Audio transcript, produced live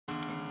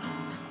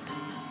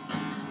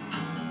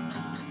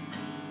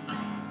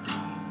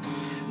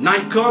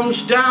Night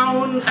comes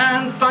down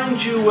and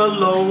finds you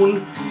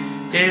alone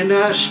in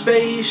a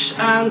space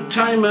and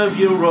time of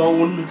your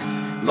own,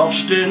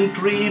 lost in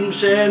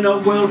dreams in a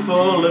world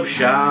full of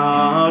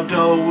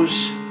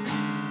shadows.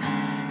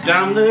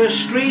 Down the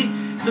street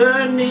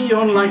the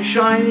neon light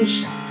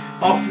shines,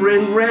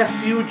 offering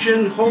refuge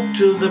and hope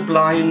to the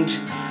blind,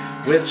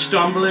 with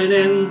stumbling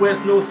in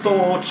with no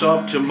thoughts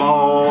of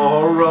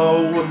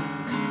tomorrow.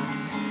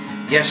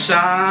 Yes,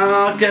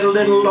 I get a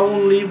little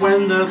lonely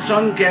when the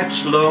sun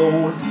gets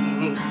low,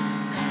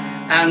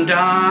 and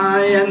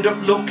I end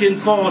up looking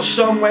for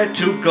somewhere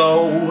to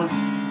go.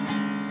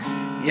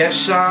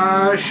 Yes,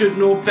 I should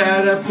know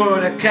better,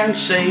 but I can't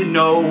say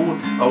no.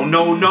 Oh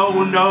no,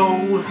 no,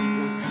 no.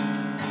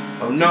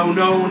 Oh no,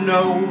 no,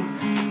 no.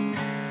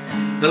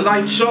 The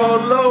lights are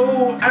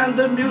low and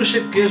the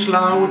music is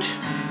loud.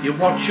 You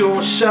watch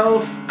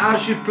yourself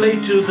as you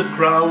play to the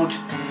crowd.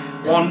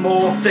 One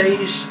more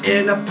face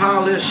in a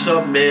palace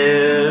of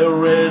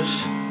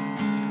mirrors.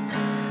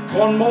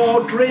 One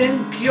more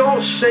drink,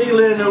 you're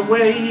sailing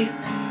away.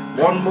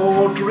 One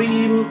more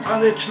dream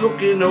and it's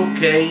looking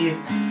okay.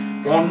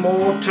 One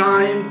more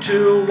time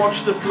to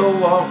watch the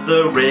flow of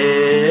the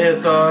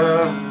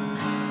river.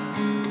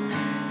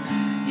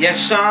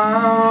 Yes,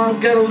 I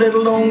get a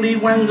little lonely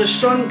when the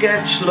sun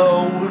gets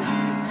low,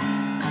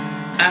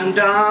 and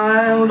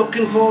I'm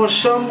looking for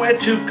somewhere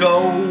to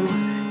go.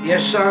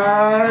 Yes,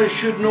 I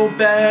should know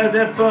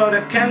better, but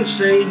I can't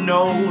say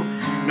no.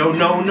 No,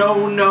 no,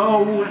 no,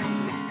 no.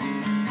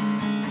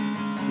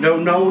 No,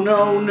 no,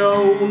 no,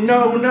 no,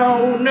 no,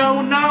 no,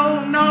 no,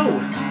 no,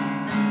 no.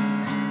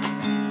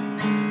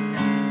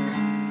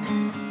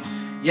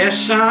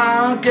 Yes,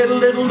 I get a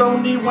little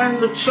lonely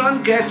when the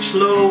sun gets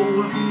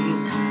low,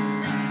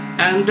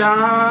 and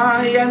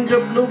I end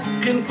up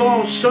looking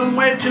for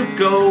somewhere to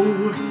go.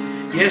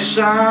 Yes,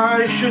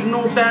 I should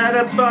know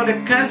better, but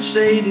I can't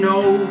say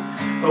no.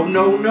 Oh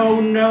no,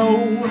 no,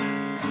 no.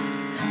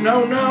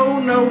 No, no,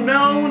 no,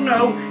 no,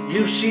 no.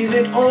 You've seen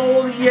it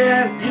all,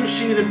 yeah, you've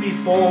seen it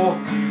before.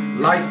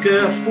 Like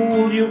a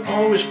fool, you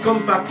always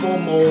come back for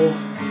more.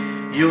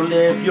 You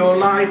live your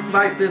life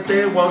like that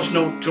there was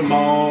no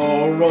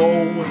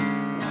tomorrow.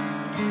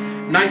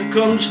 Night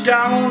comes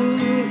down,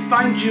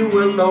 finds you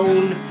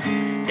alone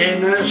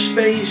in a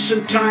space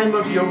and time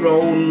of your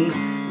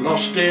own,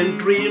 lost in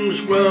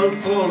dreams, world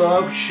full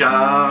of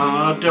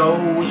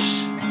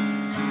shadows.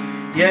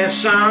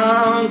 Yes,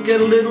 I'll get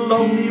a little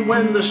lonely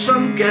when the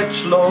sun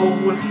gets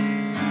low,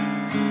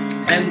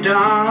 and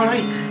I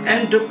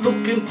end up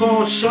looking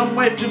for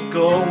somewhere to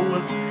go.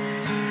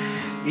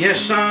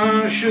 Yes,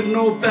 I should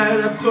know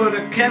better, but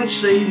I can't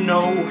say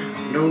no.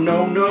 No,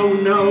 no, no,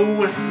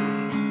 no.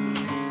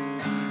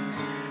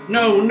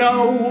 No,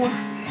 no.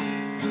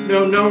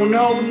 No, no,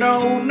 no,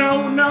 no,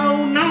 no,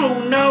 no, no,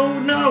 no,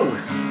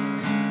 no.